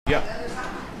Yeah.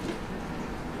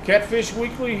 Catfish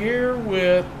Weekly here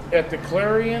at the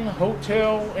Clarion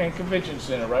Hotel and Convention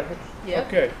Center, right? Yep.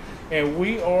 Okay. And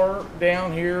we are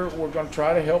down here. We're going to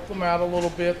try to help them out a little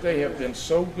bit. They have been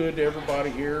so good to everybody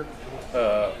here.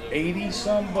 80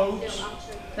 some boats.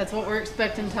 That's what we're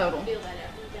expecting total.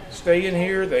 Stay in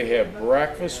here. They have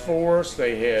breakfast for us.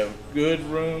 They have good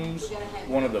rooms.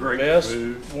 One of the Great best,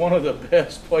 food. one of the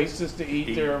best places to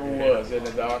eat there ever was, isn't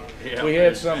it, Doc? Yeah, we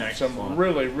had it's some excellent.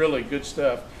 really good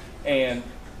stuff. And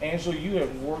Angela, you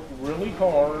have worked really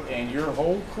hard, and your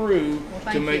whole crew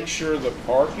Well, to make you. sure the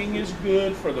parking is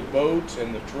good for the boats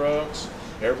and the trucks.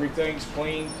 Everything's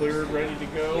clean, cleared, ready to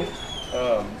go.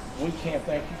 We can't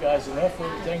thank you guys enough for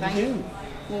everything Thank you you. do.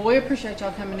 Well, we appreciate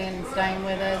y'all coming in and staying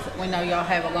with us. We know y'all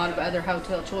have a lot of other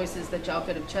hotel choices that y'all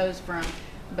could have chose from,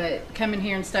 but coming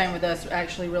here and staying with us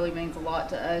actually really means a lot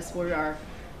to us. We are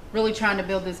really trying to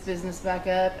build this business back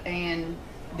up, and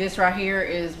this right here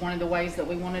is one of the ways that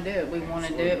we want to do it. We want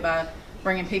to do it by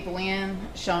bringing people in,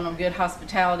 showing them good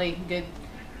hospitality, good,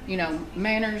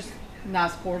 manners,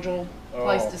 nice cordial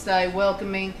place Oh. to stay,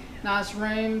 welcoming, nice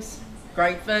rooms,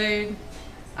 great food.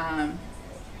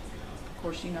 Of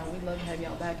course, we love to have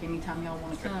y'all back anytime y'all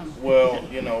want to come. Well,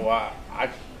 I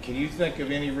can you think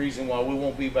of any reason why we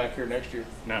won't be back here next year?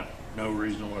 No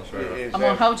reason whatsoever. Is I'm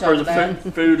gonna that- hold y'all For to the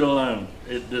that. food alone,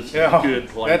 this is Yeah, a good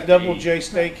place. that to Double eat. J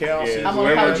Steakhouse is I'm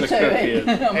gonna hold you the to cook it. is. I'm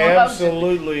gonna hold you.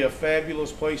 absolutely a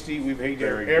fabulous place to eat. We've eaten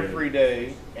there Very good. every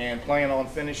day and plan on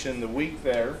finishing the week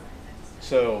there.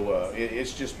 So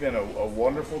it's just been a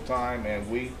wonderful time, and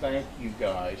we thank you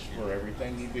guys for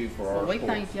everything you do for our Well, we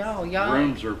sport. thank y'all. Y'all,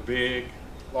 Rooms are big,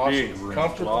 Lots big of rooms,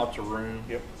 comfortable. lots of room.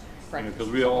 Yep. Because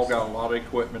we all got a lot of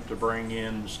equipment to bring in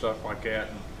and stuff like that,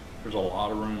 and there's a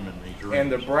lot of room in these rooms.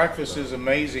 And the breakfast is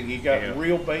amazing. You got Yeah.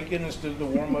 real bacon instead of the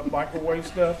warm-up microwave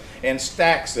stuff, and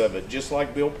stacks of it, just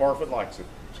like Bill Parfit likes it.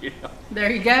 Yeah. there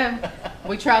you go.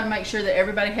 We try to make sure that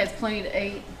everybody has plenty to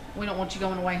eat. We don't want you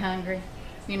going away hungry.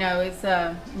 It's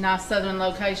a nice southern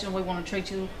location. We want to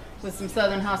treat you with some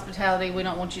southern hospitality. We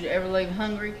don't want you to ever leave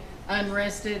hungry,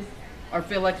 unrested, or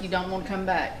feel like you don't want to come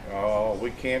back. Oh,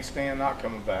 we can't stand not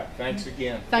coming back. Thanks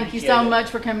again. Thank you Appreciate so it. much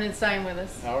for coming and staying with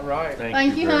us. All right.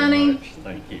 Thank you, very honey. much.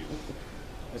 Thank you.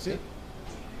 That's it.